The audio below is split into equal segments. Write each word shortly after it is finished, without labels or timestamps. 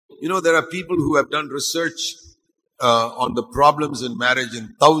You know, there are people who have done research on the problems in marriage in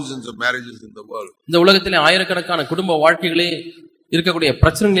thousands of marriages in the world. இந்த உலகத்திலே ஆயிரக்கணக்கான குடும்ப வாழ்க்கைகளே இருக்கக்கூடிய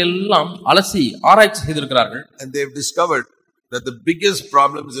பிரச்சனைகள் எல்லாம் அலசி ஆராய்ச்சி செய்திருக்கிறார்கள். And they have discovered that the biggest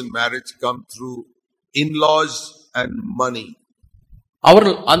problems in marriage come through in-laws and money.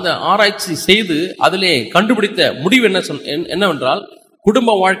 அவர்கள் அந்த ஆராய்ச்சி செய்து அதிலே கண்டுபிடித்த முடிவு என்னவென்றால்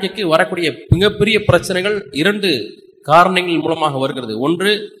குடும்ப வாழ்க்கைக்கு வரக்கூடிய மிகப்பெரிய பிரச்சனைகள் 2 காரணங்கள் மூலமாக வருகிறது.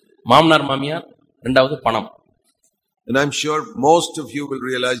 ஒன்று மாமனார் மாமியார், இரண்டாவது பணம். And I'm sure most of you will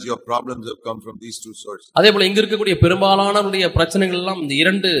realize your problems have come from these 2 sources. அதேபோல இங்க இருக்கக்கூடிய பெரும்பாலானவருடைய பிரச்சனைகள் எல்லாம் இந்த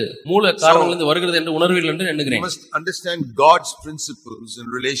 2 மூல காரணங்களிலிருந்து வருகிறது என்று உணர்வீர்கள் என்று எண்ணுகிறேன். You must understand God's principles in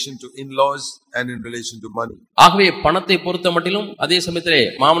relation to in-laws and in relation to money. ஆகவே பணத்தை பொறுத்த மட்டிலும் அதே சமயத்திலே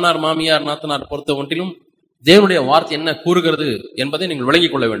மாமனார் மாமியார் நாத்தனார் பொறுத்த மட்டிலும் தேவனுடைய வார்த்தை என்ன கூறுகிறது என்பதை நீங்கள்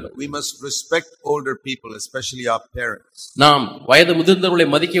விளங்கிக் கொள்ள வேண்டும். We must respect older people, especially our parents. நாம் வயது முதிர்ந்தவர்களை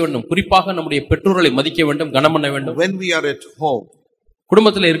மதிக்க வேண்டும், குறிப்பாக நம்முடைய பெற்றோர்களை மதிக்க வேண்டும், கனம் பண்ண வேண்டும். When we are at home,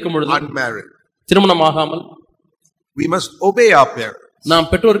 குடும்பத்திலே இருக்கும் பொழுது, unmarried, திருமணமாகாமல், we must obey our parents.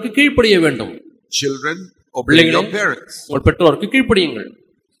 நாம் பெற்றோருக்கு கீழ்ப்படிய வேண்டும். Children, obey your parents. உங்கள் பெற்றோருக்கு கீழ்ப்படியுங்கள்.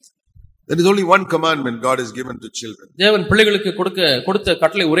 There is only one commandment God has given to children. தேவன் பிள்ளைகளுக்கு கொடுத்த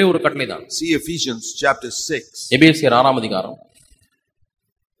கட்டளை ஒரே ஒரு கட்டளை தான். See Ephesians chapter 6. எபேசியர் 6ஆம் அதிகாரம்.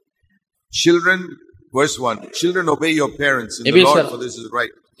 Children, verse 1. Children, obey your parents in the Lord, for this is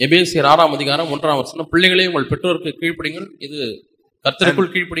right. எபேசியர் 6ஆம் அதிகாரம் 1ஆம் வசனம். பிள்ளைகளே உங்கள் பெற்றோருக்கு கீழ்ப்படியுங்கள், இது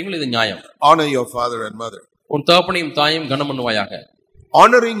கர்த்தருக்குள் கீழ்ப்படியுங்கள், இது நியாயம். Honor your father and mother. உன் தகப்பனையும் தாயையும் கனம் பண்ணுவாயாக.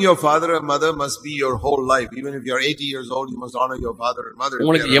 Honoring your father and mother must be your whole life. Even if you are 80 years old, you must honor your father and mother.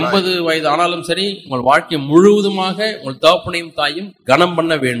 உங்களுக்கு 80 வயது ஆனாலும் சரி, உங்கள் வாழ்க்கை முழுவதுமாக உங்கள் தகப்பனையும் தாயையும் கனம்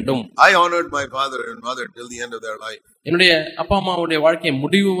பண்ண வேண்டும். I honored my father and mother till the end of their life. என்னுடைய அப்பா அம்மாவுடைய வாழ்க்கை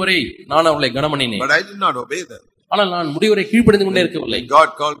முடிவு வரை நான் அவர்களை கனம் பண்ணினேன். But I did not obey them. ஆனால் நான் முடிவு வரை கீழ்ப்படிந்து கொண்டே இருக்கவில்லை.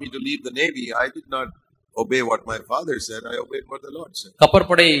 God called me to leave the navy. I did not obey what my father said. I obeyed what the Lord said.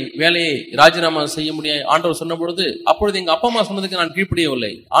 கப்பற்படை வேலையை ராஜினாமா செய்ய முடியாது ஆண்டவர் சொன்ன பொழுது அப்பொழுது எங்க அப்பா அம்மா சொன்னதுக்கு நான்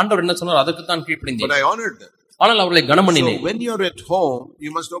கீழ்ப்படியவில்லை. ஆண்டவர் என்ன சொன்னார் அதுக்கு தான் கீழ்ப்படிந்தேன். But I honored them. ஆனால் அவர்களை கனம் பண்ணினேன். So when you are at home,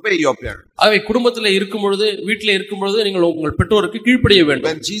 you must obey your parents. ஆகவே குடும்பத்திலே இருக்கும் பொழுது, வீட்டிலே இருக்கும் பொழுது நீங்கள் உங்கள் பெற்றோருக்கு கீழ்ப்படிய வேண்டும்.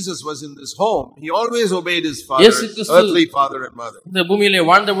 When Jesus was in this home, he always obeyed his father, earthly father and mother. இந்த பூமியிலே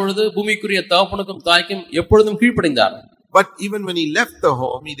வாழ்ந்த பொழுது பூமிக்குரிய தகப்பனுக்கும் தாய்க்கும் எப்பொழுதும் கீழ்ப்படிந்தார். But even when he left the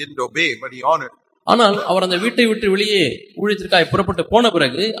home, he didn't obey, but he honored. ஆனால் அவர் அந்த வீட்டை விட்டு வெளியே ஊழியத்திற்காக புறப்பட்டு போன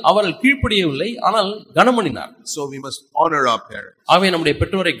பிறகு அவர்கள் கீழ்ப்படியவில்லை, ஆனால் கனம் பண்ணினார். So we must honor our parents. ஆகவே நம்முடைய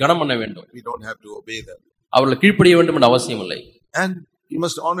பெற்றோரை கனம் பண்ண வேண்டும். We don't have to obey them. அவர்கள் கீழ்ப்படிய வேண்டும் என்ற அவசியம் இல்லை. And you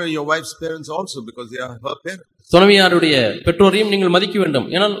must honor your wife's parents also because they are her parents. துணைவியாருடைய பெற்றோரையும் நீங்கள் மதிக்க வேண்டும்,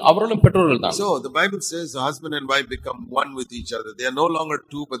 ஏனால் அவர்களும் பெற்றோர்கள் தான். So the Bible says the husband and wife become one with each other. They are no longer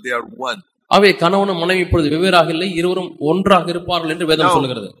two, but they are one. ஆகவே கணவனும் மனைவி இப்பொழுது வெவ்வேறாக இல்லை, இருவரும் ஒன்றாக இருப்பார்கள் என்று வேதம்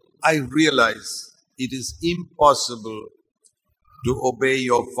சொல்கிறது. I realize it is impossible to obey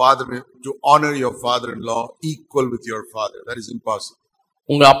your father, to honor your father-in-law equal with your father. That is impossible.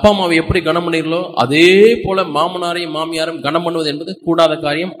 உங்க அப்பா அம்மாவை எப்படி கனம் பண்ணீர்களோ அதே போல மாமனாரையும் மாமியாரும் கனம் பண்ணுவது என்பது கூடாத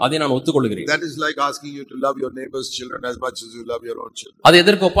காரியம். அதை நான் ஒத்துக்கொள்கிறேன். That is like asking you to love your neighbor's children as much as you love your own children. அது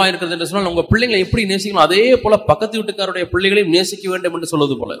எதற்கு ஒப்பா இருக்கிறது என்று சொன்னால் உங்க பிள்ளைகளை எப்படி நேசிக்கணும் அதே போல பக்கத்து வீட்டுக்காரருடைய பிள்ளைகளையும் நேசிக்க வேண்டும் என்று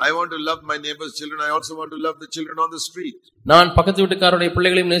சொல்வது போல. I want to love my neighbor's children. I also want to love the children on the street. நான் பக்கத்து வீட்டுக்காரருடைய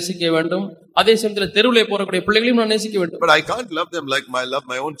பிள்ளைகளையும் நேசிக்க வேண்டும், அதே சமயத்தில் தெருவிலே போறக்கூடிய பிள்ளைகளையும் நான் நேசிக்க வேண்டும். But I can't love them like I love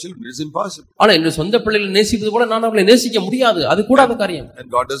my own children. It is impossible. ஆனா என்னுடைய சொந்த பிள்ளைகளை நேசிப்பது போல நான் அவர்களை நேசிக்க முடியாது, அது கூடாத காரியம். And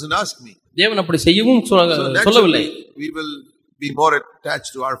God doesn't ask me. தேவன் அப்படி செய்யவும் சொல்லவில்லை. We will be more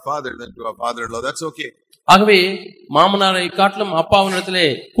attached to our father than to our father-in-law. That's okay. ஆகவே மாமனாரை காட்டிலும் அப்பாவினிடத்திலே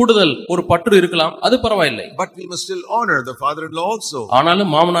கூடுதல் ஒரு பற்று இருக்கலாம், அது பரவாயில்லை. But we must still honor the father-in-law also.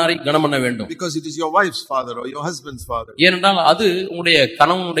 ஆனாலும் மாமனாரை கனம் பண்ண வேண்டும். Because it is your wife's father or your husband's father. ஏனென்றால் அது உங்களுடைய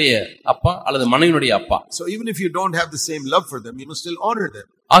கணவனுடைய அப்பா அல்லது மனைவியுடைய அப்பா. So even if you don't have the same love for them, you must still honor them.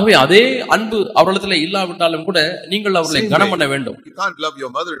 ஆகவே அதே அன்பு அவர்களிடத்திலே இல்லாவிட்டாலும் கூட நீங்கள் அவர்களை கனம் பண்ண வேண்டும். You can't love your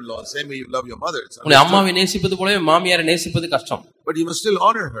mother-in-law same way you love your mother. உங்களுடைய அம்மாவை நேசிப்பது போலவே மாமியாரை நேசிப்பது கஷ்டம். But you must still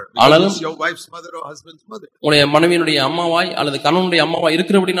honor her because it's your wife's mother or husband's mother. உங்களுடைய மனைவியினுடைய அம்மாவாய் அல்லது கணவனுடைய அம்மாவாய்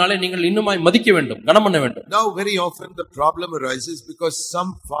இருக்கிறபடினாலே நீங்கள் இன்னுமாய் மதிக்க வேண்டும், கனம் பண்ண வேண்டும். Now very often the problem arises because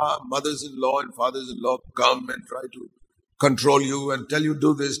some mothers-in-law and fathers-in-law come and try to control you and tell you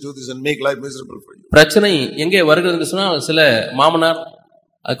do this and make life miserable for you. பிரச்சனை எங்கே வருகிறது என்று சொன்னால் சில மாமனார்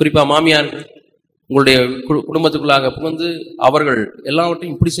குறிப்பா மாமியார் உங்களுடைய குடும்பத்துக்குள்ளாக புகுந்து அவர்கள்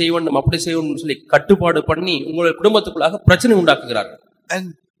எல்லாவற்றையும் இப்படி செய்ய வேண்டும் அப்படி செய்ய வேண்டும் சொல்லி கட்டுப்பாடு பண்ணி உங்களுடைய குடும்பத்துக்குள்ளாக பிரச்சனை உண்டாக்குகிறார்கள். And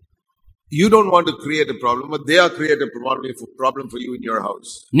you don't want to create a problem, but they are create a problem for you in your house.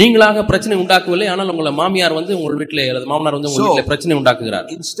 நீங்களாக பிரச்சனை உண்டாக்கவில்லை, ஆனால் உங்கள் மாமியார் வந்து உங்கள் வீட்டிலே அல்லது மாமனார் வந்து உங்கள் வீட்டிலே பிரச்சனை உண்டாக்குகிறார்.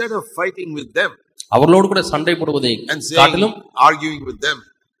 Instead of fighting with them அவர்களோடு கூட சண்டை போடுவதை காட்டிலும் arguing with them,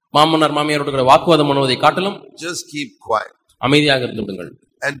 மாமனார் மாமியாரோட வாக்குவாதம் பண்ணுவதை காட்டிலும் just keep quiet அமைதியாக இருந்து விடுங்கள்.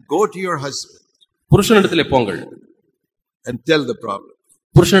 and go to your husband புருஷனிடத்திலே போங்கள். and tell the problem.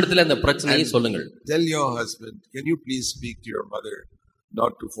 புருஷனிடத்திலே அந்த பிரச்சனையை சொல்லுங்கள். Tell your husband, can you please speak to your mother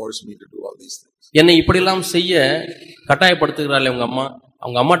not to force me to do all these things. என்னை இப்படி எல்லாம் செய்ய கட்டாயப்படுத்துகிறாளே உங்க அம்மா,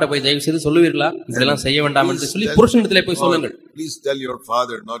 அவங்க அம்மாட்ட போய் தயவு செய்து சொல்லுவீர்களா இப்படி எல்லாம் செய்ய வேண்டாம் என்று சொல்லி புருஷனிடத்திலே போய் சொல்லுங்கள். Please tell your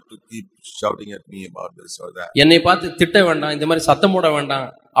father not to keep shouting at me about this or that. என்னை பார்த்து திட்ட வேண்டாம், இந்த மாதிரி சத்தம் போட வேண்டாம்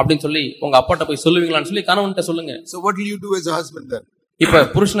அப்படின்னு சொல்லி உங்க அப்பாட்ட போய் சொல்லுவீங்களான்னு சொல்லி கணவன்கிட்ட சொல்லுங்க. So what will you do as a husband then? இப்ப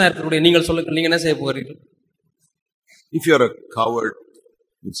புருஷனா இருக்கக்கூடிய நீங்கள் சொல்லுங்க, நீங்க என்ன செய்ய போகிறீர்கள்? If you are a coward,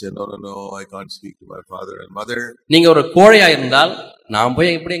 you say no, I can't speak to my father and mother. நீங்க ஒரு கோழையா இருந்தால் நான்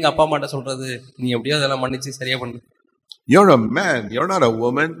போய் எப்படி எங்க அப்பா அம்மாட்ட சொல்றது, நீ எப்படியோ அதெல்லாம் மன்னிச்சு சரியா பண்ணு. You're a man, you're not a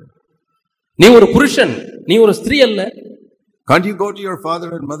woman. நீ ஒரு புருஷன், நீ ஒரு ஸ்திரீ அல்ல. Can't you go to your father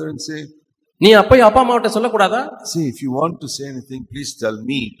and mother and say, நீ அப்பா அம்மாட்ட சொல்லக்கூடாதா? see, if you want to say anything, please tell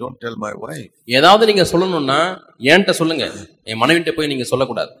me, don't tell my wife. ஏதாவது நீங்க சொல்லணும்னா என்கிட்ட சொல்லுங்க, என் மனைவிட்ட போய் நீங்க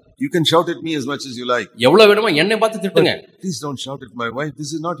சொல்லக்கூடாது. You can shout at me as much as you like. எவ்வளவு வேணுமோ என்னை பார்த்து திட்டுங்க. Please don't shout at my wife.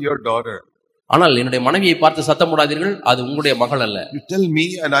 This is not your daughter. ஆனால் என்னுடைய மனைவியை பார்த்து சத்தம் போடாதீர்கள், அது உங்களுடைய மகள் அல்ல. You tell me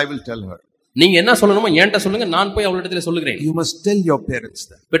and I will tell her. நீங்க என்ன சொல்லணுமோ என்கிட்ட சொல்லுங்க, நான் போய் அவளிடத்துல சொல்லுகிறேன். You must tell your parents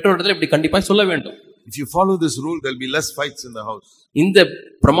that. பெற்றோரிடத்துல இப்படி கண்டிப்பா சொல்ல வேண்டும். If you follow this rule, there will be less fights in the house. இந்த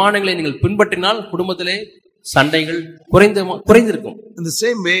பிரமாணங்களை நீங்கள் பின்பற்றினால் குடும்பத்திலே சண்டைகள் குறைந்திருக்கும். In the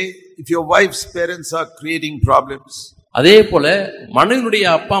same way, if your wife's parents are creating problems, அதே போல மனைவியுடைய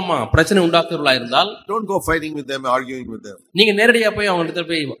அப்பா அம்மா பிரச்சனை உண்டாக்குறவர்களா இருந்தால் don't go fighting with them, arguing with them. நீங்க நேரடியா போய் அவங்க இடத்துல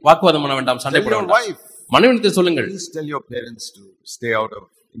போய் வாக்குவாதம் பண்ண வேண்டாம், சண்டை போட வேண்டாம். மனைவியிடத்தில் சொல்லுங்கள். Please tell your parents to stay out of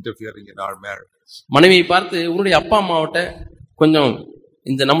interfering in our marriage. மனைவியை பார்த்து உன்னுடைய அப்பா அம்மாவிட்ட கொஞ்சம்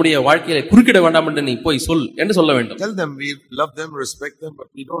இந்த நம்முடைய வாழ்க்கையில குறுக்கிட வேண்டாம் என்று நீ போய் சொல் என்று சொல்ல வேண்டும். Tell them we love them, respect them, but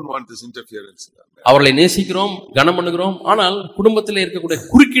we don't want this interference in our marriage. அவர்களை நேசிக்கிறோம், கனம் பண்ணுகிறோம், ஆனால் குடும்பத்திலே இருக்கக்கூடிய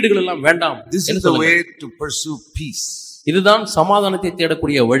குறுக்கீடுகள் எல்லாம் வேண்டாம். This is the way to pursue peace. இதுதான் சமாதானத்தை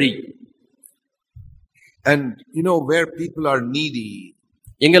தேடக்கூடிய வழி. And you know, where people are needy,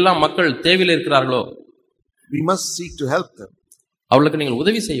 எங்கெல்லாம் மக்கள் தேவையில் இருக்கிறார்களோ we must seek to help them. அவர்களுக்கு நீங்கள்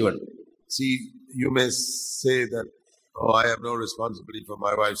உதவி செய்ய வேண்டும். See, you may say that, oh, I have no responsibility for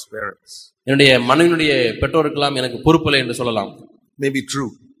my wife's parents. என்னுடைய மனைவியுடைய பெற்றோருக்கெல்லாம் எனக்கு பொறுப்பில்லை என்று சொல்லலாம். Maybe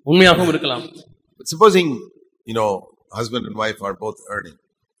true. உண்மையாகவும் இருக்கலாம். But supposing, you know, husband and wife are both earning.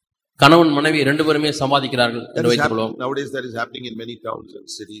 கணவன் மனைவி ரெண்டு பேருமே சம்பாதிக்கிறார்கள் என்று வைத்துக்கொள்வோம். Nowadays that is happening in many towns and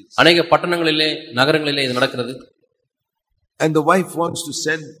cities. அநேக பட்டணங்களிலே நகரங்களிலே இது நடக்கிறது. And the wife wants to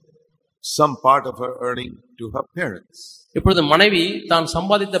send some part of her earning to her parents. இப்பொழுது மனைவி தான்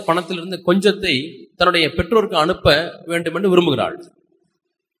சம்பாதித்த பணத்திலிருந்து கொஞ்சத்தை தன்னுடைய பெற்றோருக்கு அனுப்ப வேண்டும் என்று விரும்புகிறாள்.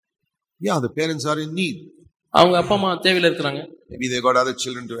 Yeah, the parents are in need. அவங்க அப்பா அம்மா தேவையில் இருக்கிறாங்க. Maybe they got other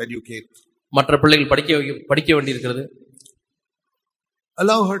children to educate. மற்ற பிள்ளைகள் படிக்க வேண்டியிருக்கிறது.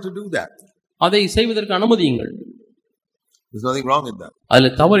 Allow her to do that. அதை செய்வதற்கு அனுமதியுங்கள். There's nothing wrong in that.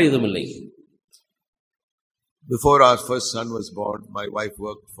 அதில் தவறு எதுவும் இல்லை. Before our first son was born, my wife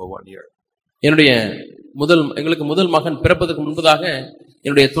worked for 1 year. எங்களுக்கு முதல் மகன் பிறப்பதற்கு முன்பதாக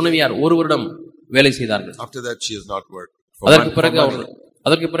என்னுடைய துணைவியார் ஒரு வருடம் வேலை செய்தார்கள். After that she has not worked.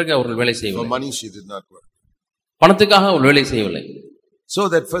 அதற்கு பிறகு அவர்கள் வேலை செய்யவில்லை. For money she did not work. பணத்துக்காக அவர்கள் வேலை செய்யவில்லை. So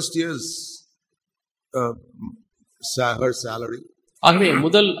that first year's her salary, ஆகவே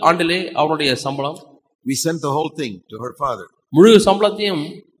முதல் ஆண்டிலே அவருடைய சம்பளம், we sent the whole thing to her father. முழு சம்பளத்தையும்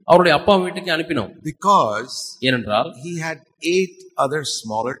அவருடைய அப்பா வீட்டுக்கு அனுப்பினோம். Because ஏனென்றால் he had 8 other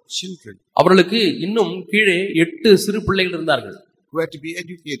smaller children. அவர்களுக்கு இன்னும் கீழே 8 சிறு பிள்ளைகள் இருந்தார்கள். Who had to be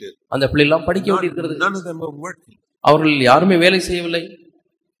educated. அந்த பிள்ளைகள் எல்லாம் படிக்க வேண்டியிருக்கிறது. None of them were working. அவர்கள் யாருமே வேலை செய்யவில்லை.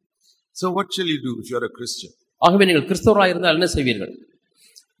 So what shall you do if you are a Christian? ஆகவே நீங்கள் கிறிஸ்தவராக இருந்தால் என்ன செய்வீர்கள்?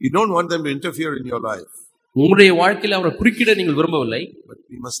 You don't want them to interfere in your life. உங்களுடைய வாழ்க்கையில் அவரை குறுக்கிட நீங்கள் விரும்பவில்லை. But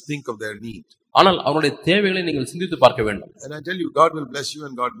we must think of their need. ஆனால் அவருடைய தேவைகளை நீங்கள் சிந்தித்து பார்க்க வேண்டும். And I tell you, God will bless you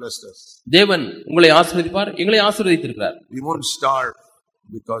and God blessed us. தேவன் உங்களை ஆசீர்வதிப்பார், எங்களை ஆசீர்வதித்திருக்கிறார். We won't starve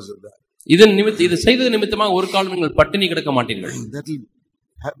because of that. இது செய்தது நிமித்தமாக ஒரு காலம் நீங்கள் பட்டினி கிடக்க மாட்டீர்கள். That will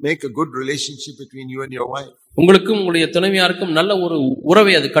make a good relationship between you and your wife. உங்களுக்கும் உங்களுடைய துணைவியாருக்கும் நல்ல ஒரு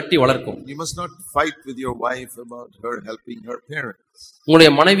உறவை அது கட்டி வளர்க்கும். You must not fight with your wife about her helping her parents. உங்களுடைய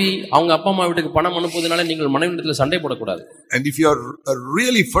மனைவி அவங்க அப்பா அம்மா வீட்டுக்கு பணம் அனுப்புவதனால நீங்கள் மனைவியிடத்தில் சண்டை போடக்கூடாது. And if you are a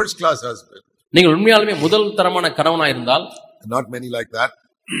really first class husband, நீங்கள் உண்மையாலுமே முதல் தரமான கணவனாக இருந்தால், not many like that,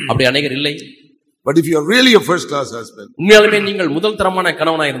 அப்படி அநேகர் இல்லை. But if you are really a first class husband, உண்மையாலுமே நீங்கள் முதல் தரமான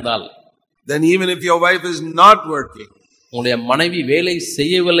கணவனாக இருந்தால், then even if your wife is not working, உங்களுடைய மனைவி வேலை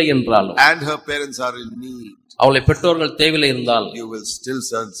செய்யவில்லை என்றாலும், and her parents are in need, அவளுடைய பெற்றோர்கள் தேவையில்லை இருந்தால், you will still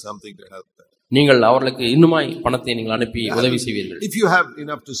send something to help them. நீங்கள் அவர்களுக்கு இன்னுமாய் பணத்தை நீங்கள் அனுப்பி உதவி செய்வீர்கள். If you have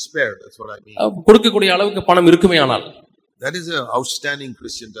enough to spare, that's what I mean. கொடுக்கக்கூடிய அளவுக்கு பணம் இருக்குமே ஆனால், That is an outstanding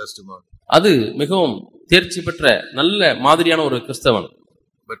Christian testimony. அது மிகவும் தேர்ச்சி பெற்ற நல்ல மாதிரியான ஒரு கிறிஸ்தவன்.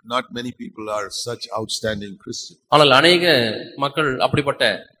 But not many people are such outstanding Christians. ஆனால் अनेक மக்கள் அப்படிப்பட்ட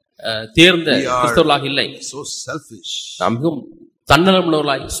தேர்ந்த கிறிஸ்தவர்களாக இல்லை. So selfish. நாம் மிகவும்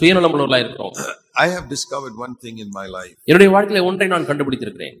தன்னலமுள்ளவர்களாய் சுயநலமுள்ளவர்களாய் இருக்கிறோம். I have discovered one thing in my life. என்னுடைய வாழ்க்கையில ஒன்றை நான்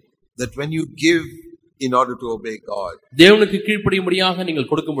கண்டுபிடித்திருக்கிறேன். That when you give in order to obey God, தேவனுக்கு கீழ்ப்படியும்படியாக நீங்கள்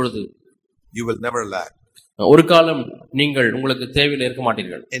கொடுக்கும் பொழுது you will never lack ஒரு காலம் நீங்கள் உங்களுக்கு தேவையில்லை இருக்க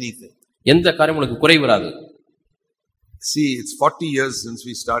மாட்டீர்கள். anything. எந்த காரியம் உங்களுக்கு குறை வராது. See, it's 40 years since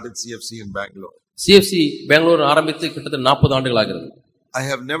we started CFC in Bangalore. CFC Bangalore ஆரம்பித்து கிட்டத்தட்ட 40 ஆண்டுகள் ஆகிறது. I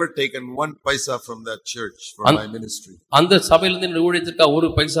have never taken one paisa from that church for my ministry. அந்த சபையிலிருந்து என்னுடைய ஊழியத்திற்கு ஒரு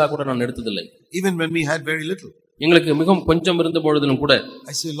பைசா கூட நான் எடுத்ததில்லை. Even when we had very little. எங்களுக்கு மிகவும் கொஞ்சம் இருந்த பொழுதிலும் கூட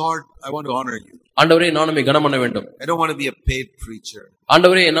I say, Lord, I want to honor you. ஆண்டவரே நான் உம்மை கனம் பண்ண வேண்டும். I don't want to be a paid preacher.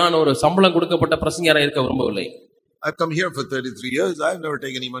 ஆண்டவரே நான் ஒரு சம்பளம் கொடுக்கப்பட்ட பிரசங்கியாராக இருக்க விரும்பவில்லை. I've come here for 33 years. I've never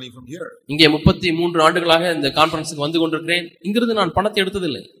taken any money from here. இங்கே 33 ஆண்டுகளாக இந்த கான்ஃபரன்ஸ்க்கு வந்து கொண்டிருக்கிறேன். இங்கிருந்து நான் பணத்தை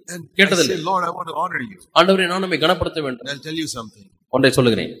எடுத்ததில்லை. கேட்டதில்லை. I say, Lord, I want to honor you. ஆண்டவரே நான் உம்மை கனப்படுத்த வேண்டும். I'll tell you something. ஒன்றை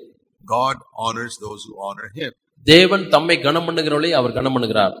சொல்லுகிறேன். God honors those who honor him. தேவன் தம்மை கனம் பண்ணுகிறவர்களை அவர் கனம்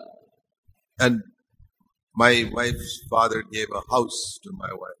பண்ணுகிறார். And my wife's father gave a house to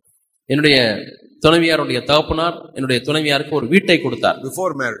my wife. என்னுடைய துணைவியாருடைய தகப்பனார் என்னுடைய துணைவியாருக்கு ஒரு வீட்டை கொடுத்தார்.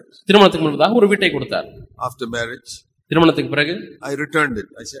 Before marriage. திருமணத்துக்கு முன்னதாக ஒரு வீட்டை கொடுத்தார். After marriage, திருமணத்துக்கு பிறகு I returned it.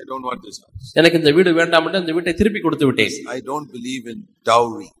 I said, I don't want this house. எனக்கு இந்த வீடு வேண்டாம் என்று அந்த வீட்டை திருப்பி கொடுத்து விட்டேன். I don't believe in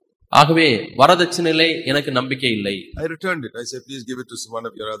dowry. ஆகவே வரதட்சணையிலே எனக்கு நம்பிக்கை இல்லை. I returned it. I said, please give it to one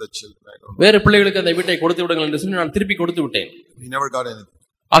of your other children. I don't. வேறு பிள்ளைகளுக்கு அந்த வீட்டை கொடுத்து விடுங்கள் என்று சொல்லி நான் திருப்பி கொடுத்து விட்டேன். We never got anything.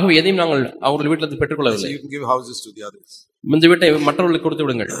 ஆகவே எதையும் நாங்கள் அவர்கள் வீட்டிலிருந்து பெற்றுக்கொள்ளவில்லை. So you can give houses to the others. இந்த வீட்டை மற்றவர்களுக்கு கொடுத்து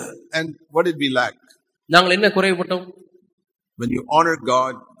விடுங்கள். And what did we lack? நாங்கள் என்ன குறைபட்டோம்? When you honor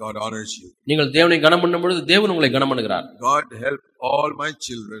God, God honors you. நீங்கள் தேவனை கனம் பண்ணும் பொழுது தேவன் உங்களை கனம் பண்ணுகிறார். God help all my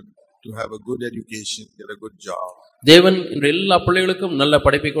children to have a good education, get a good job. தேவன் இந்த எல்லா பிள்ளைகளுக்கும் நல்ல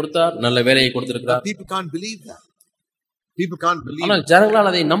படிப்பை கொடுத்தார், நல்ல வேலையை கொடுத்திருக்கிறார். People can't believe that. People can't believe. ஆனால் ஜனங்களால்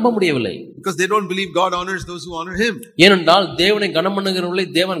அதை நம்ப முடியவில்லை. Because they don't believe God honors those who honor him. ஏனென்றால் தேவனை கனம் பண்ணுகிறவர்களை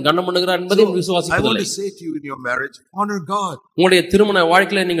தேவன் கனம் பண்ணுகிறார் என்பதை விசுவாசிப்பதில்லை. I want to say to you in your marriage, honor God. உங்களுடைய திருமண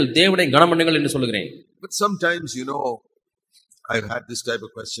வாழ்க்கையில நீங்கள் தேவனை கனம் பண்ணுங்கள் என்று சொல்கிறேன். But sometimes, I've had this type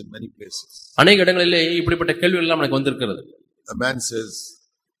of question many places. அநேக இடங்களிலே இப்படிப்பட்ட கேள்விகள் எல்லாம் எனக்கு வந்திருக்கிறது. A man says,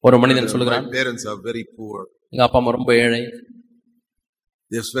 ஒரு மனிதன் சொல்கிறான், my parents are very poor. எங்க அப்பா அம்மா ரொம்ப ஏழை.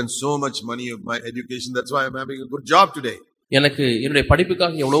 They've spent so much money on my education. That's why I'm having a good job today. எனக்கு என்னுடைய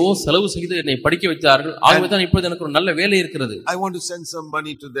படிப்புக்காக எவ்வளவோ செலவு செய்து என்னை படிக்க வைத்தார்கள். ஆகவே தான் இப்பொழுது எனக்கு ஒரு நல்ல வேலை இருக்கிறது. I want to send some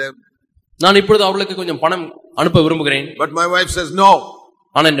money to them. நான் இப்பொழுது அவர்களுக்கு கொஞ்சம் பணம் அனுப்ப விரும்புகிறேன். But my wife says no.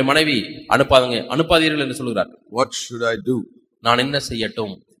 ஆனா என் மனைவி அனுப்பாதீர்கள் என்று சொல்கிறார். What should I do? நான் என்ன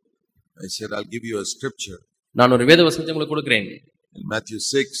செய்யட்டும்? I said, I'll give you a scripture. நான் ஒரு வேத வசனத்தை உங்களுக்கு கொடுக்கிறேன். In Matthew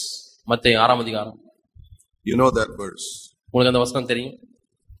 6. மத்தேயு 6 அதிகாரம். You know that verse. உங்களுக்கு அந்த வசனம் தெரியும்.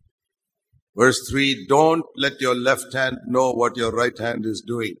 Verse 3, don't let your left hand know what your right hand is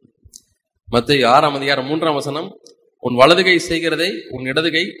doing. மத்தேயு 6 அதிகாரம் 3 வசனம், உன் வலது கை செய்கிறதை உன் இடது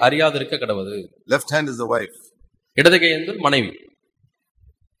கை அறியாதிருக்க கடவது. Left hand is the wife. இடது கை என்பது மனைவி.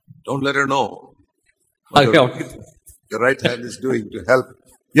 Don't let her know what your right hand is doing to help.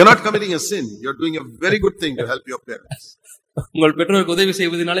 You're not committing a sin. You're doing a very good thing to help your parents. உங்கள் பெற்றோருக்கு உதவி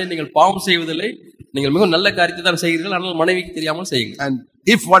செய்வதனாலே நீங்கள் பாவம் செய்வதில்லை. நீங்கள் மிக நல்ல காரியத்தை தான் செய்கிறீர்கள். ஆனால் மனைவிக்கு தெரியாமல் செய்யுங்க. And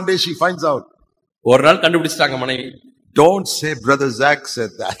if one day she finds out, ஒரு நாள் கண்டுபிடிச்சிட்டாங்க மனைவி, don't say brother Zac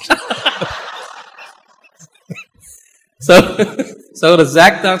said that. சகோதரர்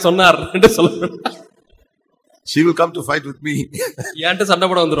ஜாக் தான் சொன்னார் என்று சொல்லுங்க. She will come to fight with me. ஏன்ட்ட சண்டை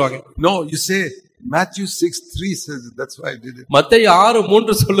போட வந்துருவாங்க. No, you say Matthew 6:3 says it. That's why I did it. மத்தேயு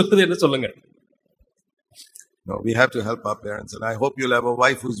 6:3 சொல்லுது என்று சொல்லுங்க. No, we have to help our parents, and I hope you'll have a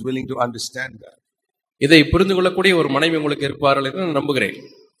wife who's willing to understand that. இதை புரிந்து கொள்ளக்கூடிய ஒரு மனைவி உங்களுக்கு இருப்பார்கள் என்று நான் நம்புகிறேன்.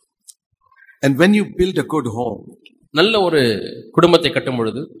 And when you build a good home, நல்ல ஒரு குடும்பத்தை கட்டும்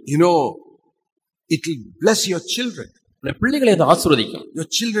பொழுது, it will bless your children. பிள்ளைகளை அது ஆசீர்வதிக்கும். Your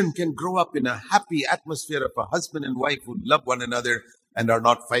children can grow up in a happy atmosphere of a husband and wife who love one another and are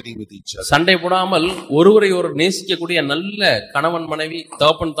not fighting with each other. சண்டை போடாமல் ஒருவரை ஒருவர் நேசிக்கக்கூடிய நல்ல கணவன் மனைவி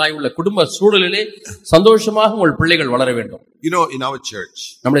தகப்பன் தாய் உள்ள குடும்ப சூழலிலே சந்தோஷமாக உங்கள் பிள்ளைகள் வளர வேண்டும். In our church,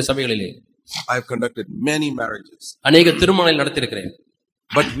 நம்முடைய சபைகளிலே I have conducted many marriages. அநேக திருமணங்கள் நடத்தியிருக்கிறேன்.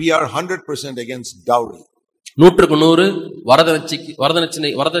 But we are 100% against dowry. 100%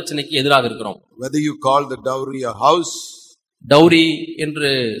 வரதட்சணைக்கு எதிராக இருக்கிறோம். Whether you call the dowry a house, dowry என்று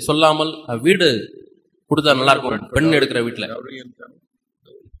சொல்லாமல் வீடு கொடுத்தா நல்லா இருக்கும். பெண் எடுக்கிற வீட்டுல.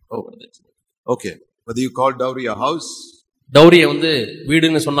 Okay. Whether you call dowry a house, டௌரிய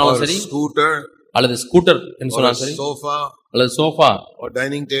வீடுன்னு சொன்னாலும் சரி, scooter, அல்லது ஸ்கூட்டர் என்று or a சொன்னாலும் சரி, sofa அல்லது சோஃபா or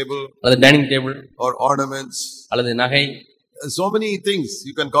dining table அல்லது டைனிங் டேபிள் or ornaments. அல்லது நகை. So many things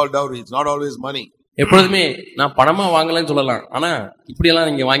you can call dowry. It's not always money. எப்பொழுதுமே நான் பணமா வாங்கலன்னு சொல்லலாம், ஆனா இப்படியெல்லாம்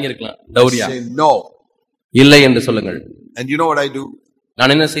நீங்க வாங்கியிருக்கலாம் டௌரியா. Say no. இல்லை என்று சொல்லுங்கள். And you know what I do?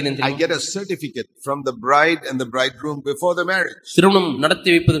 நான் என்ன செய்தேன் I get a certificate from the bride and the bridegroom before the marriage. திருமணம் நடத்தி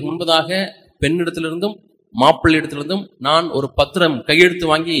வைப்பதற்கு முன்பதாக பெண்ணிடத்திலிருந்தும் மாப்பிள்ளையிடத்திலிருந்தும் நான் ஒரு பத்திரம் கையெழுத்து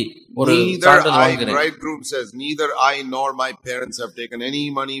வாங்கி ஒரு சான்றிதழ் வாங்குகிறேன். Bridegroom says, neither I nor my parents have taken any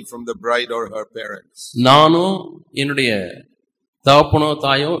money from the bride or her parents. நானோ என்னுடைய தகப்பனோ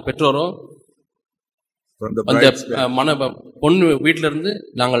தாயோ பெற்றோரோ From the அந்த bride's பொண்ணு வீட்டில இருந்து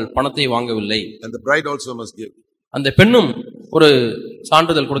நாங்கள் பணத்தை வாங்கவில்லை. and the bride also must give. அந்த பெண்ணும் ஒரு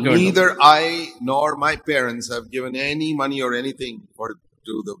சான்றிதழ் கொடுக்க வேண்டும். Neither I nor my parents have given any money or anything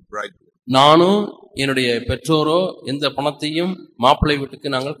to the bride. நானும் என்னுடைய பெற்றோரோ எந்த பணத்தையும் மாப்பிள்ளை வீட்டுக்கு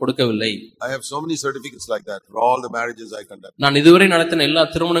நாங்கள் கொடுக்கவில்லை. I have so many certificates like that for all the marriages I conduct. நான் இதுவரை நடத்தின எல்லா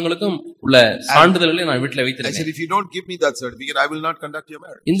திருமணங்களுக்கும் உள்ள சான்றிதழ்களை நான் வீட்டில் I வைத்திருக்கேன். said, if you don't give me that certificate, I will not conduct your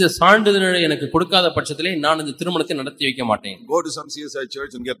marriage. இந்த சான்றிதழை எனக்கு கொடுக்காத பட்சத்திலே நான் இந்த திருமணத்தை நடத்தி வைக்க மாட்டேன். Go to some CSI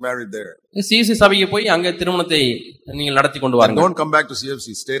church and get married there. CFC சபைக்கு போய் அங்கே திருமணத்தை நீங்கள் நடத்தி கொண்டு வாருங்கள். Don't come back to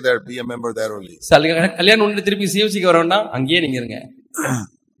CFC. Stay there. Be a member there only. கல்யாணம் பண்ணி திருப்பி CFCக்கு வர வேண்டாம், அங்கேயே நீங்க இருங்க.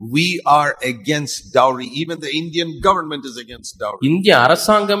 We are against dowry. Even the Indian government is against dowry. இந்திய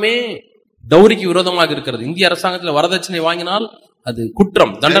அரசாங்கமே டௌரிக்கு விரோதமாக இருக்கிறது. இந்திய அரசாங்கத்தில் வரதட்சணை வாங்கினால் அது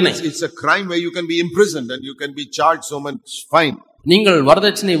குற்றம், தண்டனை. It's a crime where you can be imprisoned and you can be charged so much fine. நீங்கள்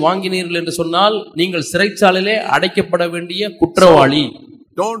வரதட்சணை வாங்கினீர்கள் என்று சொன்னால் நீங்கள் சிறைச்சாலையிலே அடைக்கப்பட வேண்டிய குற்றவாளி.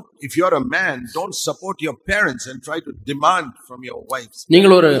 Don't, if you're a man, don't support your parents and try to demand from your wives.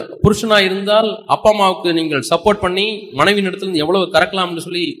 நீங்கள் ஒரு புருஷனா இருந்தால் அப்பா அம்மாவுக்கு நீங்கள் சப்போர்ட் பண்ணி மனைவியிடத்திலிருந்து எவ்வளவு கறக்கலாம்னு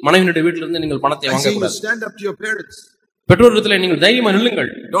சொல்லி மனைவியினுடைய வீட்டில இருந்து நீங்கள் பணத்தை வாங்க கூடாது. Stand up to your parents. பெற்றோரிடத்திலே நீங்கள் தைரியமா நில்லுங்கள்.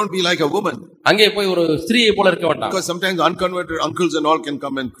 Don't be like a woman. அங்கே போய் ஒரு ஸ்திரீயை போல இருக்க வேண்டாம். Because sometimes unconverted uncles and all can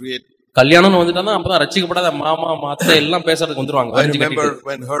come and create. கல்யாணம் வந்துட்டாதான் அப்பதான் ரட்சிக்கப்படாத மாமா அத்தை எல்லாம் பேசுறதுக்கு வந்துருவாங்க. I remember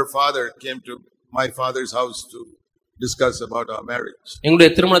when her father came to my father's house to discuss about our marriage. எங்களுடைய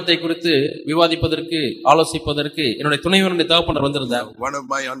திருமணத்தை குறித்து விவாதிப்பதற்கு ஆலோசிப்பதற்கு என்னுடைய துணைவருடைய தகப்பனார் வந்திருந்தார். One of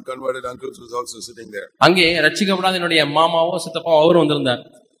my unconverted uncles was also sitting there. அங்கே ரட்சிக்கப்படாத என்னுடைய மாமாவோ சித்தப்பாவோ அவரும் வந்திருந்தார்.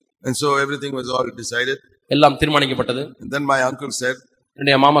 And so everything was all decided. எல்லாம் தீர்மானிக்கப்பட்டது. And then my uncle said,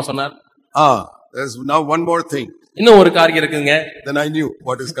 என்னுடைய மாமா சொன்னார், there's now one more thing. இன்னும் ஒரு காரியம் இருக்குங்க. Then I knew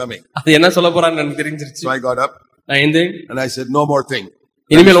what is coming. அது என்ன சொல்ல போறான்னு எனக்கு தெரிஞ்சிருச்சு. So I got up. நான் எழுந்தேன். And I said, no more thing.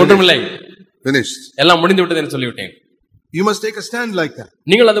 இனிமேல் ஒன்றுமில்லை. Finished. எல்லாம் முடிந்து விட்டது என்று சொல்லிவிட்டேன். You must take a stand like that.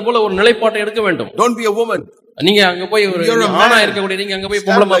 நீங்கள் அது போல ஒரு நிலைப்பாட்டை எடுக்க வேண்டும். Don't be a woman. நீங்க அங்க போய் ஒரு ஆணா இருக்க கூடிய நீங்க அங்க போய்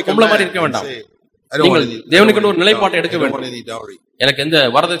பொம்பளை மாதிரி இருக்க வேண்டாம். நீங்கள் தேவனுக்கு ஒரு நிலைப்பாட்டை எடுக்க வேண்டும். எனக்கு எந்த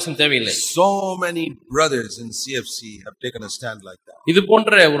வரதட்சணை தேவையில்லை. So many brothers in CFC have taken a stand like that. இது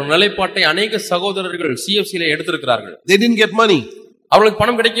போன்ற ஒரு நிலைப்பாட்டை அநேக சகோதரர்கள் CFCல எடுத்திருக்கிறார்கள். They didn't get money. அவர்களுக்கு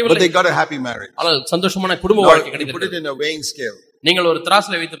பணம் கிடைக்கவில்லை. But they got a happy marriage. ஆனால் சந்தோஷமான குடும்ப வாழ்க்கை கிடைத்தது. Put it in a weighing scale. நீங்கள் ஒரு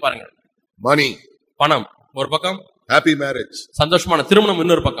திராசுல வைத்து பாருங்கள். Money, பணம் ஒரு பக்கம், happy marriage. சந்தோஷமான திருமணம்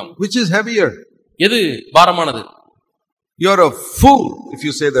இன்னொரு பக்கம். Which is heavier? எது பாரமானது? You're a fool if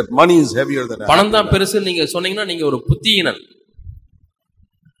you say that money is heavier than பணம் தான் பெருசு நீங்க சொன்னீங்கன்னா நீங்க ஒரு புத்தியினன்.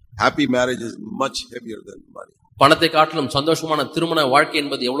 Happy marriage is much heavier than money. பணத்தை காட்டிலும் சந்தோஷமான திருமண வாழ்க்கை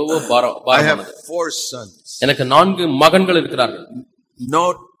என்பது எவ்வளவோ பாரமானது. I have 4 sons. எனக்கு 4 மகன்கள் இருக்கிறார்கள்.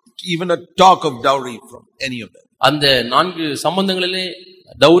 Not even a talk of dowry from any of them. அந்த 4 சம்பந்தங்களிலே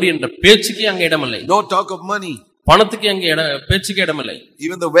டௌரி என்ற பேச்சுக்கே அங்க இடமில்லை. No talk of money. பணத்துக்கு அங்க பேச்சுக்கே இடமில்லை.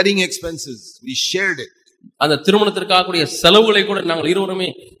 Even the wedding expenses, we shared it. அந்த திருமணத்திற்காக கூடிய செலவுகளை கூட நாங்கள் இருவருமே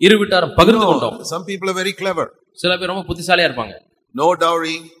இரு வீட்டாரும் பகிர்ந்து கொண்டோம். Some people are very clever. சில பேர் ரொம்ப புத்திசாலியா இருப்பாங்க. No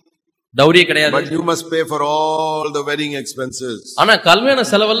dowry. டௌரியே கிடையாது. But you must pay for all the wedding expenses. ஆனா கல்யாண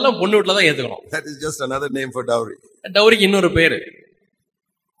செலவெல்லாம் பொண்ணு வீட்ல தான் ஏத்துக்கணும். That is just another name for dowry. டௌரிக்கு இன்னொரு பேரு.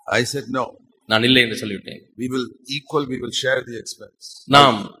 I said no. நான் இல்லை என்று சொல்லிவிட்டேன். We will share the expense.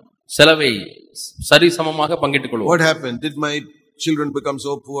 நாம் செலவை சரிசமமாக பங்கிட்டுக் கொள்வோம். What happened? Did my children become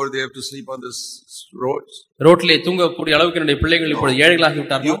so poor they have to sleep on this roads? ரோட்ல தூங்கக்கூடிய அளவுக்கு என்னுடைய பிள்ளைகள் இப்பொழுது ஏழைகளாகி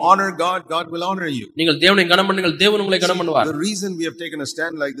விட்டார்கள். You honor God, God will honor you. நீங்கள் தேவனை கனம் பண்ணுங்கள், தேவன் உங்களை கனம் பண்ணுவார். The reason we have taken a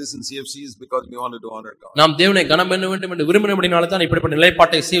stand like this in CFC is because we wanted to honor God. நாம் தேவனை கனம் பண்ண வேண்டும் என்று விரும்பினபடியால் தான் இப்படிப்பட்ட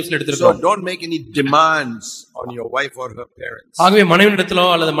நிலைப்பாட்டை CFC எடுத்திருக்கிறோம். So don't make any demands on your wife or her parents. ஆகவே மனைவியிடத்திலோ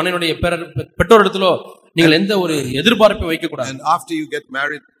அல்லது மனைவியுடைய பெற்றோரிடத்திலோ நீங்கள் எந்த ஒரு எதிர்பார்ப்பை வைக்க கூடாது. And after you get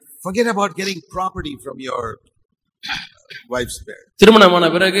married, forget about getting property from your wife's parents. திருமணமான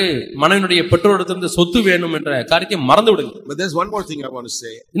பிறகு மனைவியுடைய பெற்றோரிடத்திலிருந்து சொத்து வேணும் என்ற காரியத்தை மறந்து விடுங்க. But there's one more thing I want to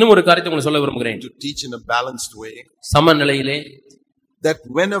say. இன்னும் ஒரு காரியத்தை உங்களுக்கு சொல்ல விரும்புகிறேன். To teach in a balanced way. சமநிலையிலே That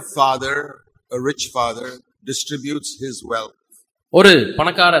when a father, a rich father, distributes his wealth, ஒரு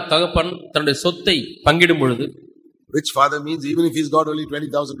பணக்கார தகப்பன் தன்னுடைய சொத்தை பங்கிடும் பொழுது, rich father means even if he's got only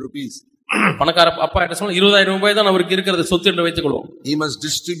 20,000 rupees, பணக்கார அப்பா கிட்ட சொன்னா 20,000 ரூபாய் தான் அவருக்கு இருக்கிறது சொத்து என்று வைத்துக் கொள்வோம். he must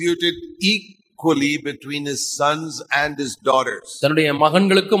distribute it equally between his sons and his daughters. தன்னுடைய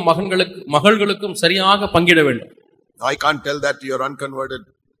மகன்களுக்கும் மகள்களுக்கும் சரியாக பங்கிட வேண்டும். I can't tell that to your unconverted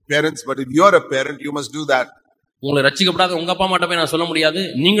parents, but if you are a parent, you must do that. உங்களை ரட்சிக்கப்படாத உங்க அப்பா அம்மாட்ட போய் நான் சொல்ல முடியாது.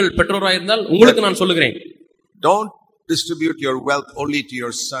 நீங்கள் பெற்றோராக இருந்தால் உங்களுக்கு நான் சொல்லுகிறேன். Don't distribute your wealth only to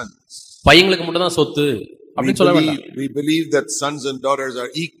your sons. பையங்களுக்கு மட்டும் தான் சொத்து அப்படி சொல்ல வேண்டாம். We believe that sons and daughters are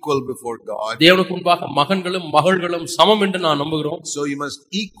equal before God. தேவனுக்கு முன்பாக மகன்களும் மகள்களும் சமம் என்று நான் நம்புகிறோம். So you must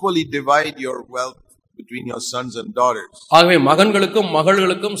equally divide your wealth between your sons and daughters. ஆகவே மகன்களுக்கும்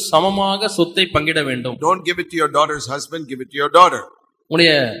மகள்களுக்கும் சமமாக சொத்தை பங்கிட வேண்டும். Don't give it to your daughter's husband, give it to your daughter.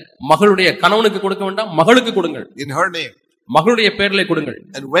 உடைய மகளுடைய கணவனுக்கு கொடுக்க வேண்டாம், மகளுக்கு கொடுங்கள். In her name. மகளுடைய பெயரிலே கொடுங்கள்.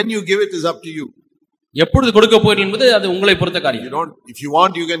 And when you give it is up to you. எப்பொழுது கொடுக்க போறீர்கள் என்பது அது உங்களை பொறுத்த காரியம். You don't, if you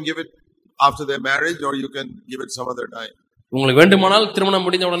want you can give it after their marriage or you can give it some other time. உங்களுக்கு வேண்டுமானால் திருமணம்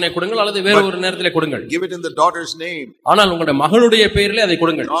முடிந்த உடனே கொடுங்கள் அல்லது வேறு ஒரு நேரத்திலே கொடுங்கள். Give it in the daughter's name. ஆனால் உங்களுடைய மகளுடைய பெயரிலே அதை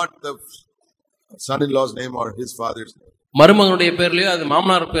கொடுங்கள். Not the son-in-law's name or his father's name. மருமகனுடைய பெயரிலயோ அது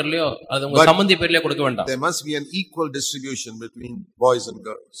மாமனார் பெயரிலயோ அது உங்க சம்பந்தி பெயரிலயோ கொடுக்க வேண்டாம். There must be an equal distribution between boys and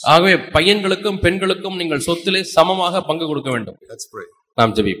girls. ஆகவே பையன்களுக்கும் பெண்களுக்கும் நீங்கள் சொத்திலே சமமாக பங்கு கொடுக்க வேண்டும். Let's pray.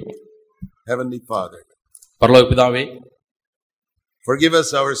 நாம் ஜெபிப்போம். Heavenly Father, பரலோக பிதாவே, forgive us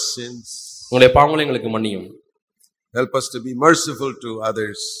our sins. உங்களுடைய பாவங்களை எங்களுக்கு மன்னியும். Help us to be merciful to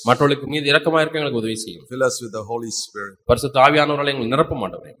others. மற்றவர்களுக்கு மீது இரக்கமாக இருக்க எங்களுக்கு உதவி செய்யும். Fill us with the Holy Spirit. பரிசுத்த ஆவியானவரால் எங்களை நிரப்ப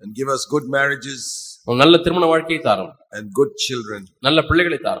மாட்டோமே. And give us good marriages. நல்ல திருமண வாழ்க்கையை தாரும். And good children. நல்ல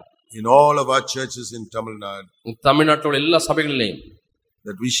பிள்ளைகளை தாரும். In all of our churches in Tamil Nadu. தமிழ்நாட்டில் எல்லா சபைகளிலேயும்.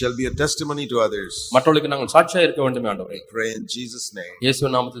 That we shall be a testimony to others. மற்றவர்களுக்கு நாங்கள் சாட்சியாக இருக்க வேண்டும் ஆண்டவரே. Pray in Jesus' name.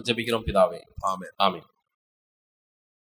 இயேசுவின் நாமத்தில் ஜெபிக்கிறோம் பிதாவே. Amen. ஆமென்.